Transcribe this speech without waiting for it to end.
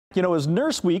You know, as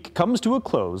Nurse Week comes to a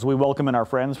close, we welcome in our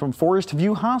friends from Forest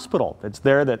View Hospital. It's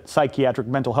there that psychiatric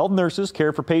mental health nurses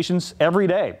care for patients every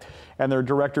day. And their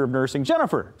director of nursing,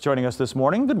 Jennifer, joining us this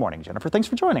morning. Good morning, Jennifer. Thanks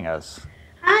for joining us.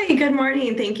 Hi, good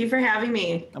morning. Thank you for having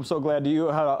me. I'm so glad you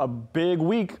had a big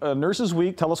week, Nurses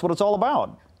Week. Tell us what it's all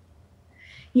about.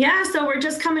 Yeah, so we're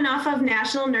just coming off of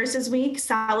National Nurses Week,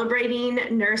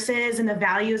 celebrating nurses and the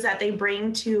values that they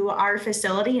bring to our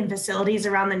facility and facilities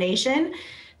around the nation,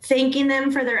 thanking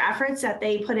them for their efforts that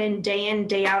they put in,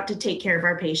 day out to take care of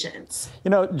our patients.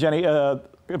 You know, Jenny,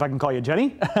 if I can call you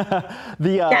Jenny.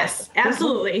 Yes,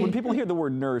 absolutely. When people hear the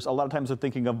word nurse, a lot of times they're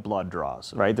thinking of blood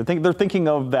draws, right? They're thinking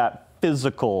of that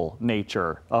physical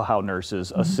nature of how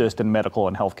nurses assist in medical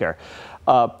and healthcare.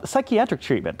 Psychiatric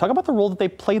treatment, talk about the role that they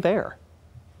play there.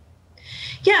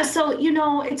 Yeah, so,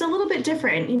 it's a little bit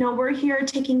different. We're here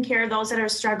taking care of those that are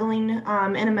struggling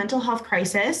in a mental health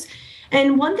crisis.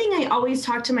 And one thing I always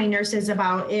talk to my nurses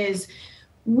about is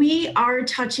we are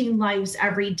touching lives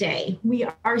every day. We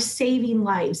are saving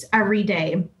lives every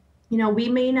day. We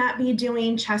may not be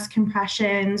doing chest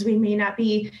compressions. We may not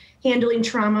be handling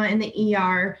trauma in the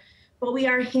ER, but we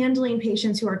are handling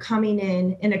patients who are coming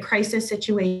in a crisis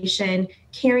situation,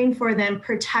 caring for them,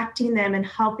 protecting them, and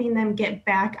helping them get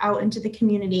back out into the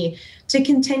community to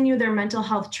continue their mental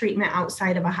health treatment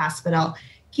outside of a hospital,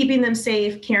 keeping them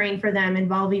safe, caring for them,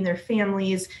 involving their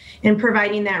families, and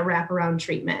providing that wraparound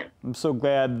treatment. I'm so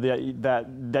glad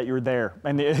that you're there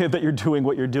and that you're doing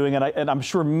what you're doing, and I'm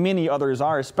sure many others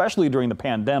are, especially during the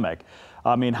pandemic.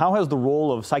 I mean, how has the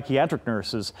role of psychiatric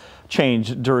nurses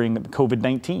changed during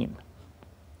COVID-19?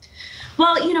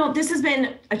 Well, this has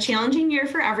been a challenging year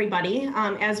for everybody,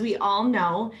 as we all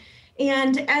know.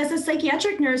 And as a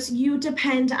psychiatric nurse, you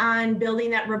depend on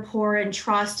building that rapport and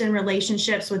trust and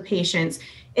relationships with patients.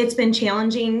 It's been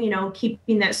challenging,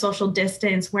 keeping that social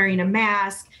distance, wearing a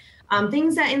mask,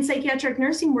 things that in psychiatric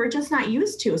nursing we're just not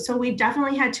used to. So we've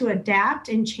definitely had to adapt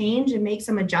and change and make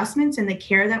some adjustments in the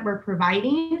care that we're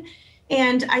providing.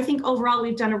 And I think overall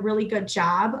we've done a really good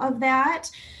job of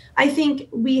that. I think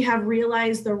we have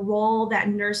realized the role that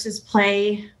nurses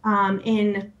play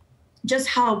in just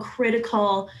how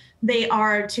critical they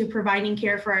are to providing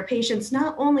care for our patients,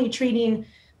 not only treating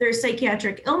their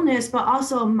psychiatric illness, but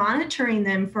also monitoring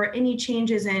them for any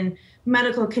changes in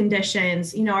medical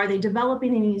conditions. Are they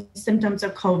developing any symptoms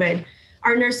of COVID?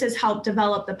 Our nurses help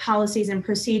develop the policies and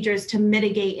procedures to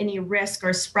mitigate any risk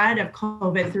or spread of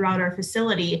COVID throughout our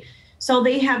facility. So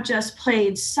they have just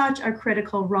played such a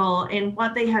critical role, and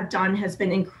what they have done has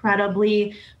been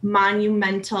incredibly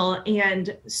monumental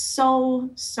and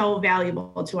so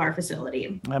valuable to our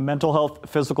facility. And mental health,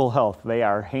 physical health, they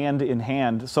are hand in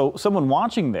hand. So someone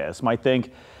watching this might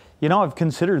think, I've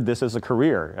considered this as a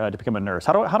career to become a nurse.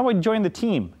 How do I join the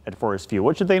team at Forest View?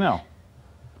 What should they know?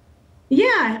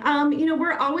 Yeah,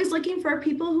 we're always looking for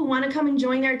people who want to come and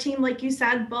join our team. Like you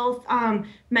said, both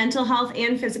mental health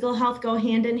and physical health go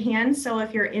hand in hand. So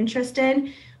if you're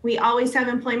interested, we always have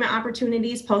employment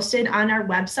opportunities posted on our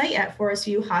website at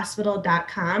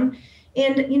forestviewhospital.com.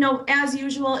 And, as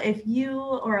usual, if you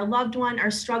or a loved one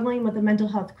are struggling with a mental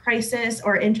health crisis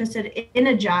or interested in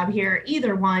a job here,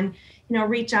 either one,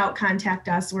 reach out, contact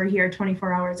us. We're here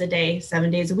 24 hours a day, 7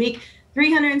 days a week,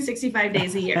 365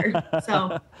 days a year.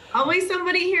 So always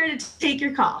somebody here to take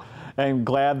your call. I'm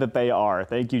glad that they are.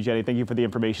 Thank you, Jenny. Thank you for the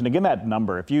information. Again, that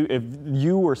number, if you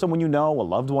or someone a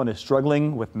loved one is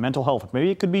struggling with mental health, maybe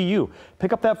it could be you,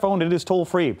 pick up that phone. It is toll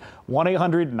free,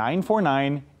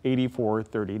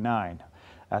 1-800-949-8439.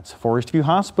 That's Forest View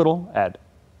Hospital at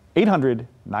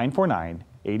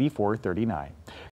 800-949-8439.